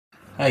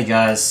Hey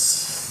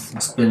guys,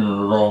 it's been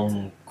a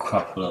long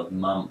couple of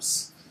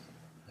months,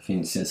 I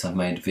think, since I've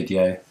made a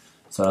video,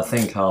 so I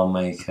think I'll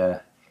make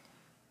a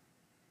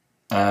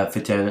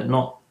video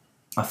that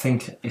I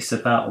think it's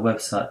about a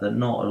website that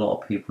not a lot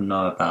of people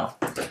know about,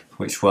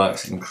 which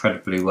works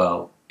incredibly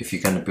well if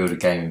you're going to build a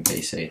gaming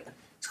PC.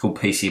 It's called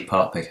PC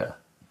Part Picker.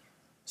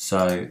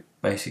 So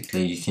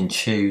basically you can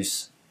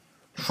choose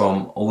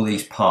from all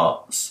these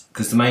parts,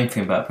 because the main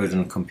thing about building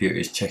a computer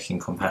is checking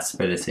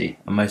compatibility,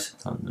 and most of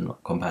the time they're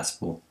not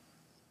compatible.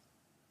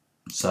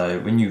 So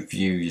when you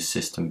view your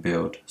system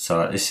build,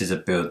 so this is a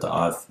build that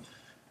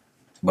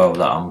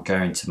I'm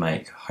going to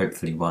make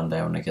hopefully one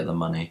day when I get the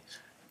money.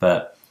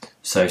 But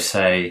so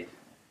say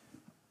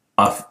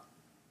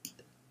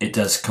it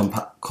does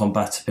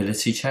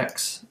compatibility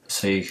checks,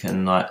 so you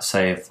can, like,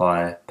 say if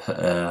I put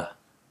an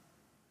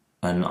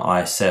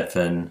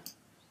i7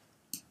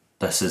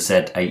 that's a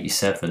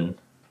Z87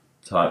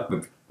 type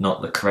with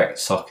not the correct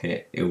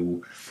socket,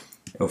 it'll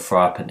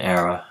throw up an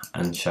error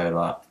and show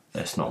like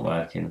it's not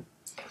working.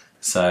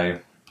 So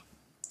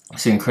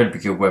it's an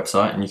incredibly good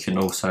website, and you can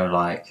also,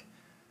 like,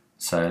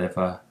 so if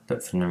I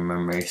look for the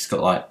memory, it's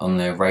got like on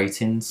their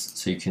ratings,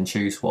 so you can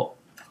choose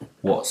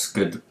what's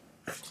good,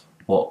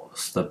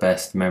 what's the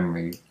best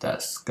memory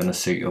that's gonna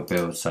suit your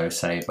build. So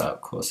say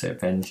about Corsair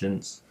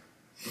Vengeance,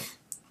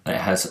 it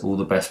has all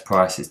the best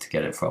prices to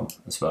get it from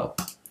as well.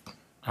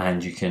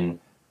 And you can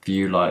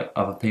view like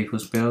other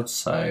people's builds,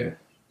 so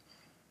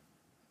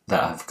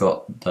that have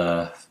got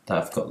the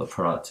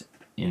product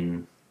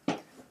in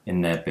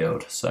their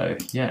build. So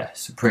yeah,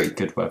 it's a pretty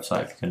good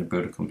website if you're going to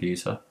build a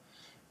computer.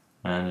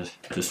 And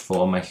just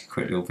thought I'd make a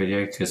quick little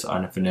video because I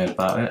never knew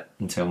about it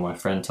until my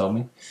friend told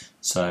me.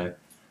 So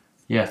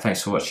yeah,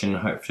 thanks for watching.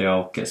 Hopefully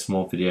I'll get some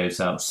more videos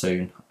out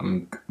soon.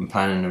 I'm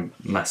planning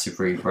a massive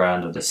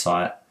rebrand of the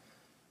site,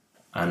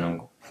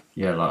 and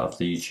like of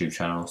the YouTube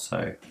channel.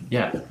 So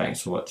yeah,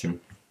 thanks for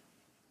watching.